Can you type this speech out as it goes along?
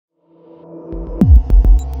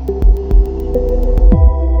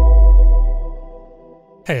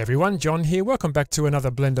Hey everyone, John here. Welcome back to another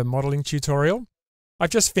Blender modeling tutorial.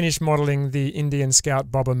 I've just finished modeling the Indian Scout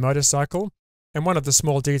Bobber motorcycle, and one of the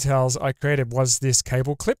small details I created was this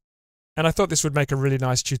cable clip, and I thought this would make a really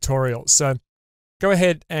nice tutorial. So go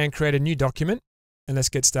ahead and create a new document, and let's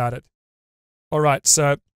get started. Alright,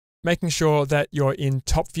 so making sure that you're in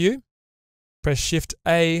top view, press Shift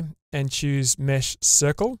A and choose Mesh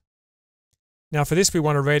Circle. Now for this we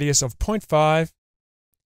want a radius of 0.5,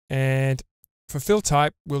 and for fill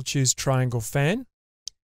type, we'll choose triangle fan.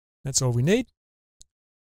 That's all we need.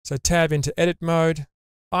 So tab into edit mode,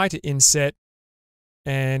 I to inset,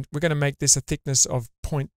 and we're going to make this a thickness of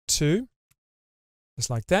 0.2, just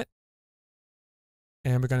like that.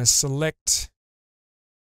 And we're going to select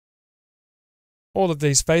all of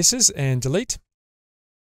these faces and delete,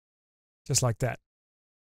 just like that.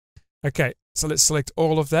 Okay, so let's select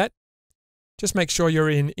all of that. Just make sure you're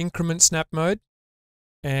in increment snap mode.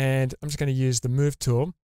 And I'm just going to use the move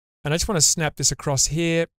tool, and I just want to snap this across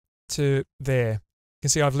here to there. You can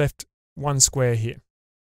see I've left one square here.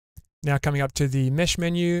 Now coming up to the mesh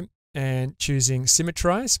menu and choosing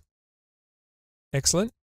symmetrize.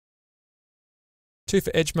 Excellent. 2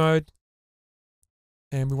 for edge mode,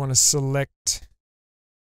 and we want to select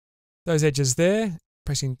those edges there,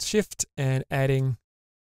 pressing Shift and adding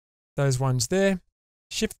those ones there.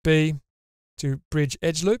 Shift B to bridge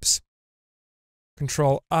edge loops.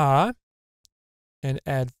 Control R and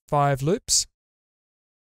add 5 loops.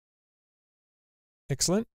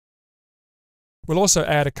 Excellent. We'll also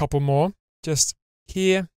add a couple more, just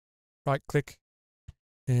here, right click,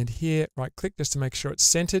 and here, right click, just to make sure it's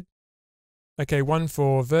centered. Okay, one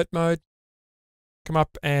for vert mode. Come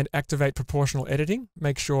up and activate proportional editing.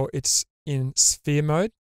 Make sure it's in sphere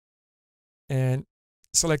mode. And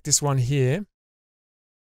select this one here.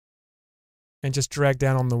 And just drag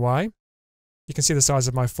down on the Y. You can see the size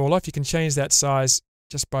of my fall off. You can change that size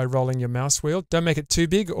just by rolling your mouse wheel. Don't make it too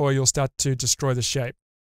big or you'll start to destroy the shape.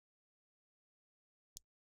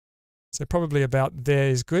 So probably about there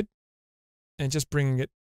is good. And just bringing it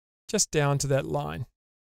just down to that line.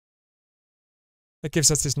 That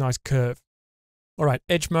gives us this nice curve. All right,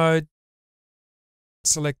 edge mode.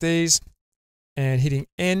 Select these and hitting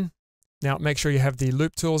N. Now make sure you have the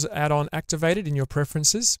Loop Tools add-on activated in your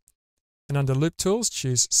preferences. And under Loop Tools,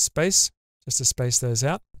 choose Space, just to space those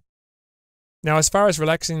out. Now, as far as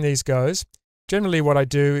relaxing these goes, generally what I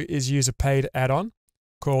do is use a paid add-on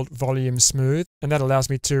called Volume Smooth, and that allows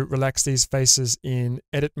me to relax these faces in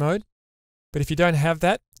edit mode. But if you don't have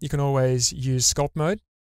that, you can always use Sculpt mode.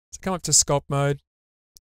 So come up to Sculpt mode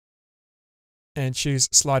and choose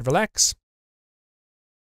Slide Relax.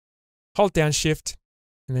 Hold down Shift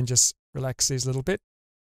and then just relax these a little bit.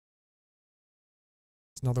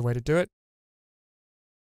 It's another way to do it.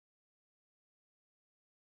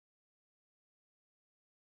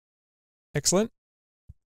 Excellent.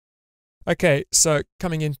 Okay, so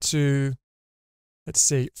coming into, let's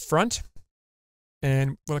see, front,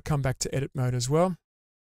 and we'll come back to edit mode as well.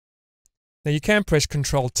 Now you can press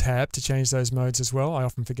Control Tab to change those modes as well. I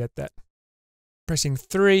often forget that. Pressing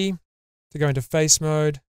 3 to go into face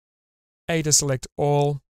mode, A to select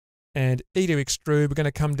all, and E to extrude. We're going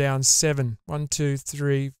to come down 7. 1, 2,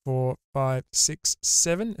 3, 4, 5, 6,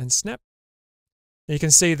 7, and snap. Now you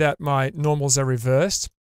can see that my normals are reversed.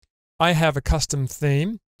 I have a custom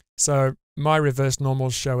theme, so my reverse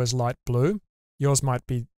normals show as light blue. Yours might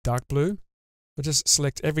be dark blue. We'll just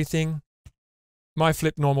select everything. My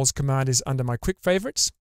flip normals command is under my quick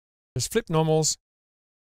favorites. Just flip normals,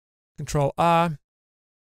 Control R,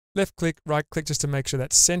 left click, right click, just to make sure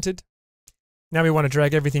that's centered. Now we want to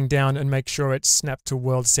drag everything down and make sure it's snapped to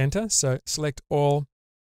world center. So select all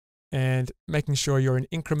and making sure you're in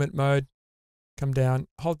increment mode. Come down,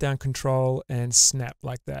 hold down Control and snap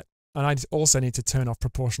like that. And I also need to turn off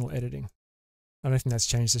proportional editing. I don't think that's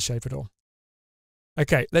changed the shape at all.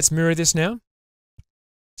 Okay, let's mirror this now.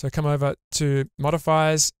 So come over to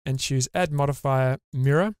Modifiers and choose Add Modifier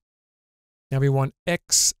Mirror. Now we want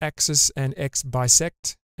X axis and X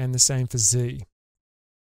bisect, and the same for Z.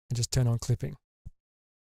 And just turn on clipping.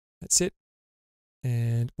 That's it.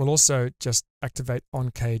 And we'll also just activate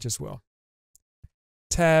on cage as well.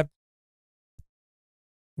 Tab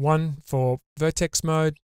 1 for vertex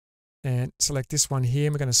mode. And select this one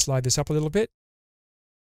here. We're going to slide this up a little bit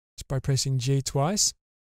just by pressing G twice.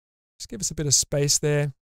 Just give us a bit of space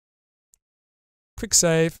there. Quick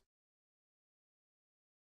save.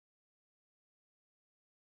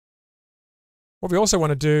 What we also want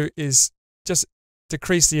to do is just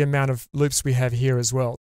decrease the amount of loops we have here as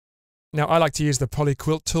well. Now I like to use the Poly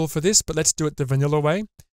Quilt tool for this, but let's do it the vanilla way.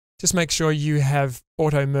 Just make sure you have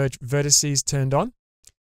auto merge vertices turned on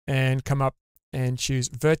and come up and choose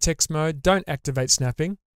vertex mode. Don't activate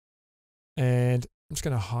snapping. And I'm just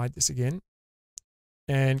going to hide this again.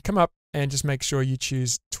 And come up and just make sure you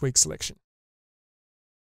choose tweak selection.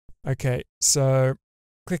 Okay, so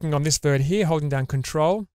clicking on this vert here, holding down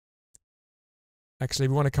Control. Actually,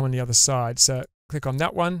 we want to come on the other side. So click on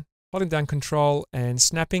that one, holding down Control and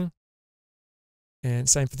snapping. And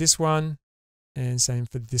same for this one, and same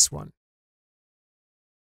for this one.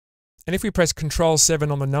 And if we press Control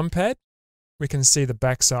 7 on the numpad, we can see the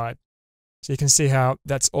backside. So you can see how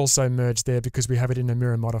that's also merged there because we have it in a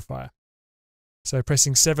mirror modifier. So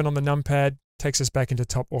pressing 7 on the numpad takes us back into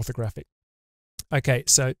top orthographic. Okay,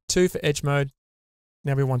 so 2 for edge mode.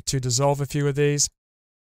 Now we want to dissolve a few of these.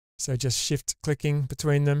 So just shift clicking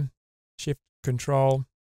between them, shift Control,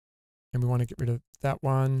 and we want to get rid of that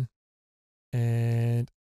one and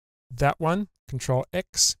that one, Control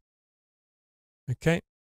X. Okay.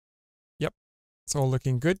 Yep, it's all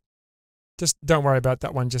looking good. Just don't worry about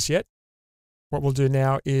that one just yet. What we'll do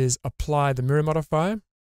now is apply the mirror modifier.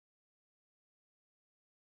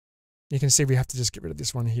 You can see we have to just get rid of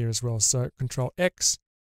this one here as well. So Control X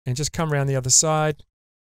and just come around the other side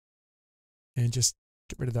and just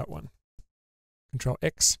get rid of that one. Control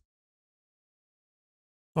X.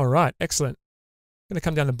 All right, excellent. I'm going to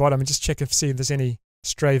come down the bottom and just check if see if there's any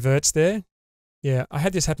stray verts there. Yeah, I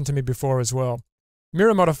had this happen to me before as well.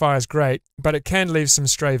 Mirror modifier is great, but it can leave some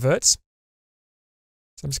stray verts.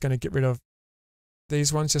 So I'm just going to get rid of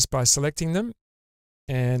these ones just by selecting them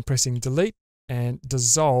and pressing delete and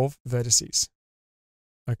dissolve vertices.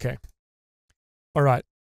 Okay. All right,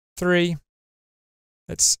 3.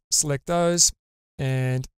 Let's select those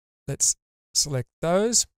and let's select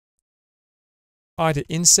those. I to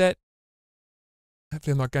inset.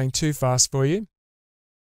 Hopefully I'm not going too fast for you.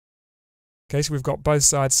 Okay, so we've got both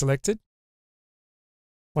sides selected.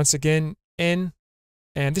 Once again, N,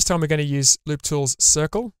 and this time we're going to use Loop Tool's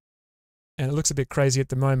circle, and it looks a bit crazy at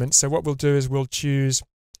the moment. So what we'll do is we'll choose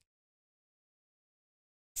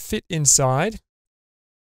Fit Inside,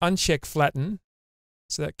 uncheck Flatten,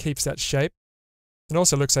 so that keeps that shape. It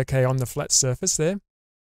also looks okay on the flat surface there.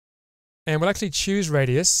 And we'll actually choose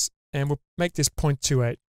Radius, and we'll make this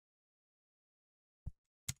 0.28.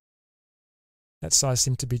 That size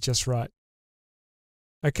seemed to be just right.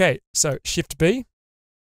 Okay, so Shift B,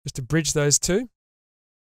 just to bridge those two.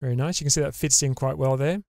 Very nice. You can see that fits in quite well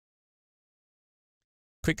there.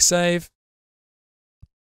 Quick save.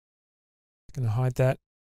 Going to hide that.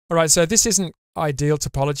 All right, so this isn't ideal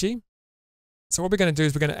topology. So what we're going to do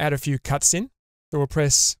is we're going to add a few cuts in. So we'll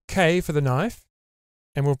press K for the knife,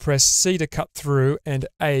 and we'll press C to cut through and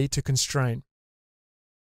A to constrain.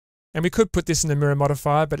 And we could put this in the mirror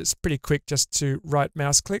modifier, but it's pretty quick just to right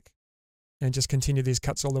mouse click and just continue these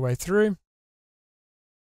cuts all the way through.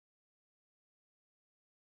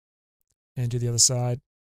 And do the other side.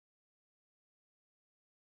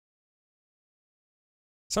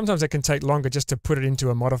 Sometimes it can take longer just to put it into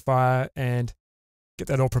a modifier and get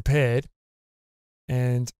that all prepared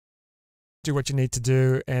and do what you need to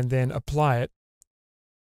do and then apply it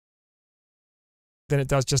than it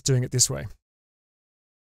does just doing it this way.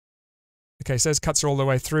 Okay, so those cuts are all the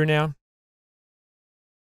way through now.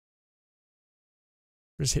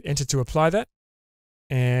 Just hit enter to apply that.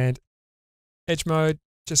 And edge mode,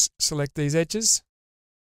 just select these edges.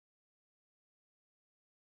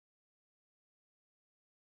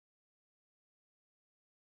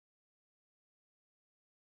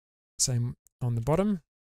 Same on the bottom.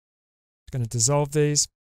 It's going to dissolve these.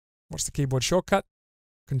 What's the keyboard shortcut?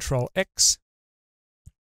 Control X.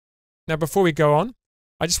 Now before we go on,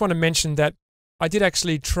 I just want to mention that I did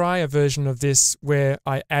actually try a version of this where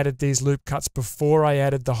I added these loop cuts before I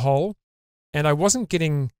added the hole, and I wasn't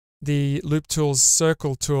getting the Loop Tool's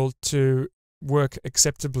circle tool to work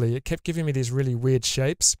acceptably. It kept giving me these really weird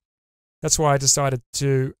shapes. That's why I decided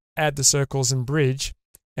to add the circles and bridge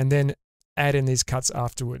and then add in these cuts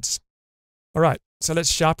afterwards. All right, so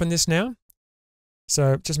let's sharpen this now.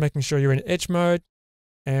 So just making sure you're in edge mode,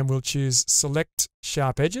 and we'll choose Select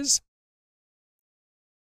Sharp Edges.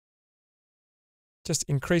 Just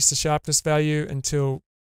increase the sharpness value until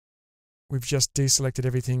we've just deselected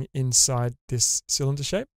everything inside this cylinder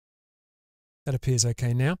shape. That appears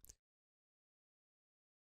okay now.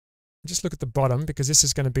 Just look at the bottom because this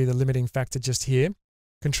is going to be the limiting factor just here.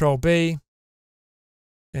 Control B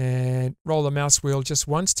and roll the mouse wheel just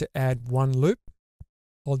once to add one loop.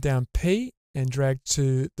 Hold down P and drag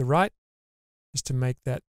to the right just to make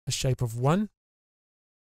that a shape of 1.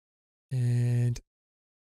 And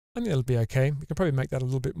I think that'll be okay. We can probably make that a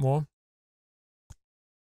little bit more.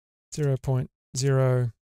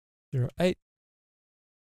 0.008.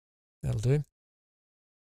 That'll do.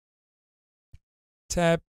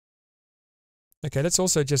 tab. Okay, let's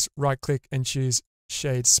also just right click and choose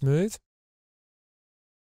Shade Smooth.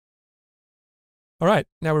 All right,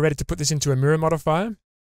 now we're ready to put this into a mirror modifier.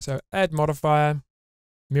 So add modifier,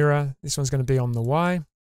 mirror, this one's going to be on the Y.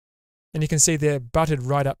 And you can see they're butted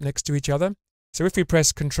right up next to each other. So if we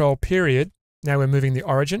press Control period, now we're moving the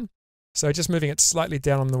origin. So just moving it slightly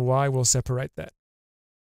down on the Y will separate that.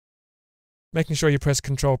 Making sure you press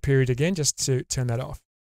Control period again just to turn that off.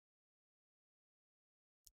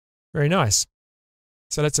 Very nice.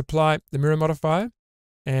 So let's apply the mirror modifier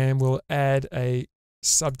and we'll add a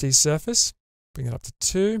sub D surface. Bring it up to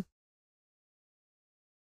 2.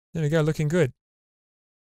 There we go, looking good.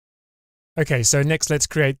 Okay, so next let's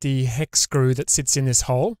create the hex screw that sits in this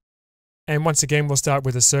hole. And once again, we'll start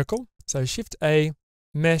with a circle. So Shift A,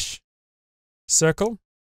 Mesh, Circle,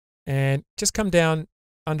 and just come down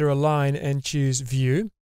under a line and choose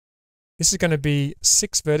View. This is going to be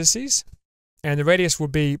 6 vertices, and the radius will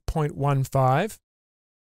be 0.15.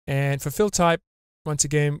 And for fill type, once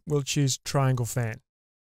again, we'll choose Triangle Fan.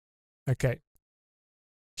 Okay.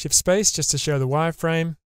 Shift Space just to show the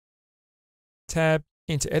wireframe. Tab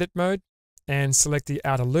into Edit Mode and select the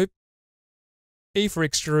outer loop. E for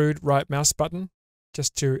Extrude, right mouse button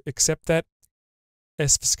just to accept that.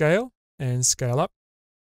 S for Scale and Scale Up.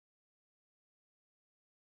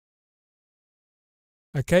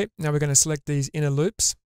 Okay, now we're going to select these inner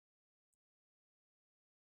loops.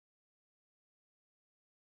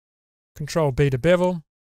 Control B to bevel.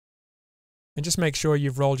 And just make sure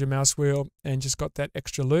you've rolled your mouse wheel and just got that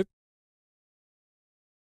extra loop.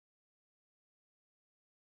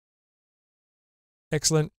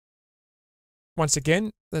 Excellent. Once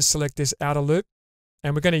again, let's select this outer loop.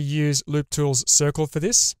 And we're going to use Loop Tool's Circle for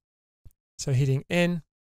this. So hitting N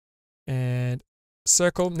and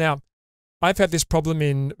Circle. Now, I've had this problem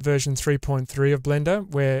in version 3.3 of Blender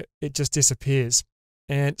where it just disappears.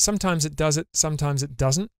 And sometimes it does it, sometimes it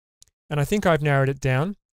doesn't. And I think I've narrowed it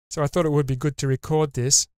down. So I thought it would be good to record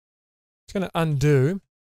this. I'm going to undo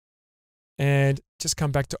and just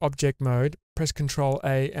come back to object mode, press Control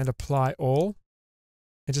A and apply all.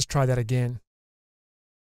 And just try that again.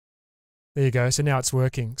 There you go. So now it's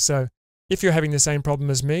working. So if you're having the same problem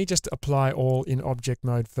as me, just apply all in object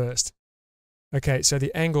mode first. Okay, so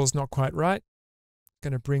the angle's not quite right.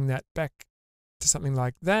 Going to bring that back to something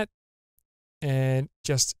like that and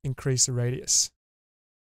just increase the radius.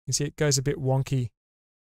 You can see it goes a bit wonky.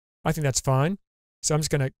 I think that's fine. So I'm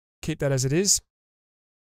just going to keep that as it is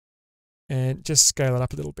and just scale it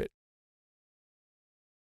up a little bit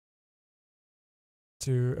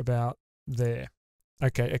to about there.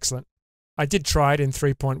 Okay, excellent. I did try it in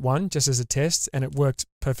 3.1 just as a test and it worked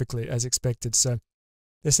perfectly as expected. So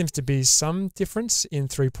there seems to be some difference in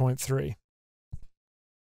 3.3.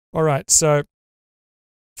 All right, so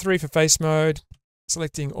 3 for face mode,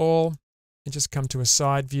 selecting all and just come to a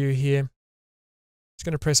side view here. Just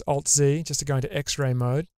going to press Alt-Z just to go into X-ray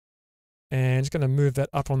mode and just going to move that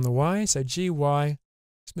up on the Y. So GY,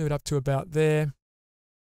 just move it up to about there.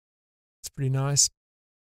 It's pretty nice.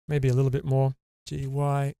 Maybe a little bit more.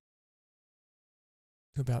 GY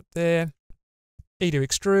to about there. E to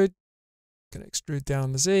extrude. Going to extrude down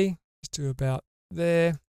on the Z just to about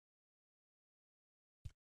there.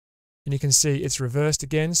 And you can see it's reversed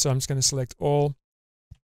again. So I'm just going to select all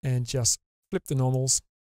and just flip the normals.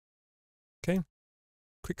 Okay.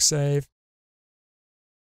 Quick save.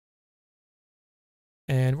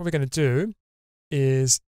 And what we're going to do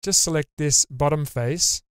is just select this bottom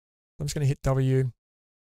face. I'm just going to hit W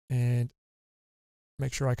and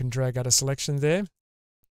make sure I can drag out a selection there.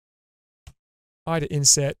 I to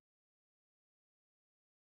inset,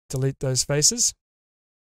 delete those faces.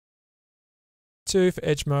 2 for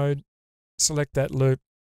edge mode, select that loop.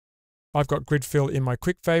 I've got grid fill in my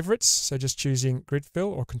quick favorites, so just choosing grid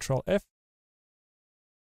fill or Control F.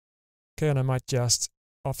 Okay, and I might just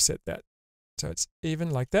offset that so it's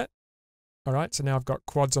even like that. All right, so now I've got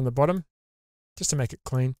quads on the bottom just to make it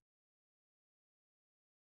clean.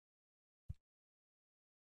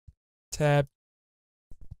 Tab.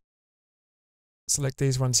 Select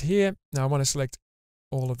these ones here. Now I want to select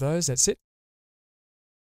all of those. That's it.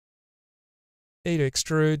 E to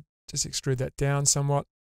extrude. Just extrude that down somewhat.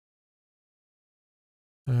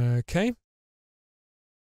 Okay.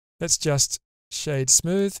 Let's just shade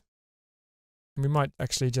smooth. And we might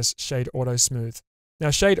actually just shade auto smooth. Now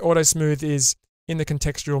shade auto smooth is in the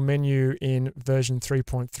contextual menu in version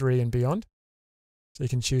 3.3 and beyond. So you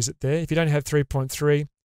can choose it there. If you don't have 3.3,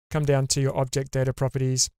 come down to your object data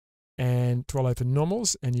properties and twirl open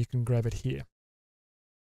normals and you can grab it here.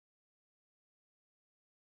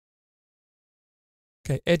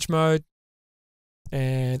 Okay, edge mode.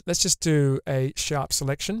 And let's just do a sharp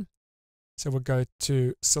selection. So we'll go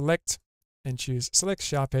to select and choose select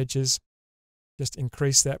sharp edges. Just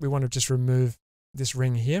increase that. We want to just remove this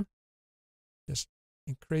ring here. Just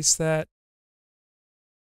increase that.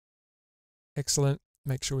 Excellent.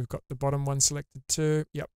 Make sure we've got the bottom one selected too.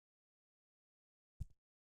 Yep.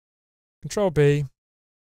 Control B.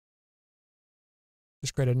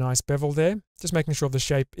 Just create a nice bevel there. Just making sure the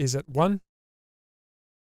shape is at 1.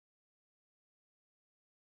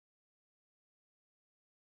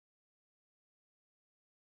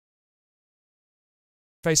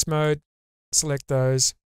 Face mode, select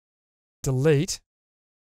those, delete.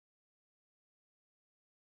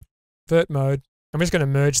 Vert mode, I'm just going to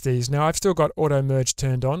merge these. Now I've still got auto merge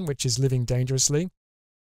turned on, which is living dangerously.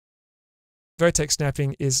 Vertex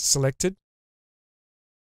snapping is selected.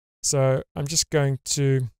 So I'm just going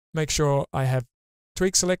to make sure I have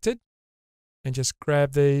tweak selected and just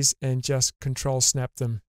grab these and just control snap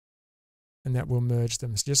them. And that will merge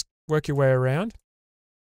them. So just work your way around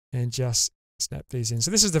and just snap these in.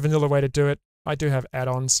 So this is the vanilla way to do it. I do have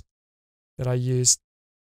add-ons that I use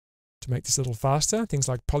to make this a little faster. Things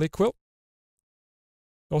like Quilt.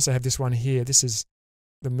 I also have this one here. This is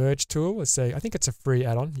the merge tool. Let's say, I think it's a free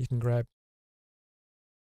add-on you can grab.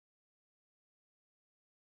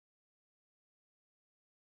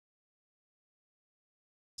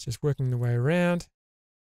 It's just working the way around.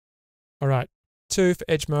 All right, 2 for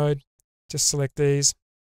edge mode. Just select these.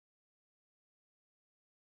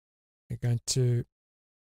 We're going to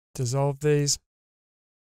dissolve these.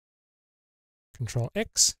 Control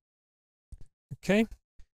X. Okay.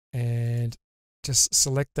 And just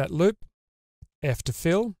select that loop. F to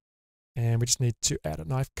fill. And we just need to add a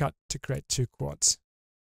knife cut to create 2 quads.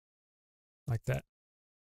 Like that.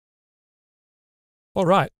 All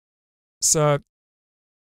right. So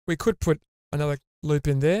we could put another loop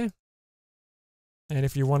in there. And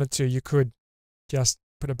if you wanted to, you could just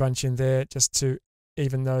put a bunch in there just to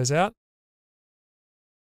even those out.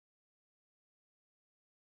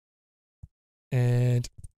 And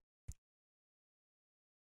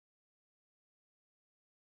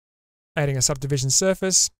adding a subdivision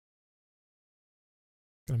surface.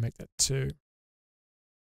 Going to make that 2.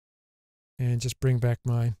 And just bring back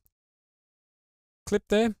my clip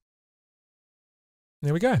there.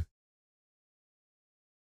 There we go.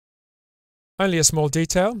 Only a small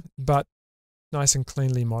detail, but nice and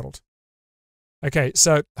cleanly modeled. Okay,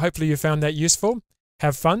 so hopefully you found that useful.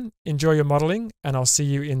 Have fun, enjoy your modeling, and I'll see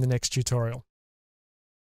you in the next tutorial.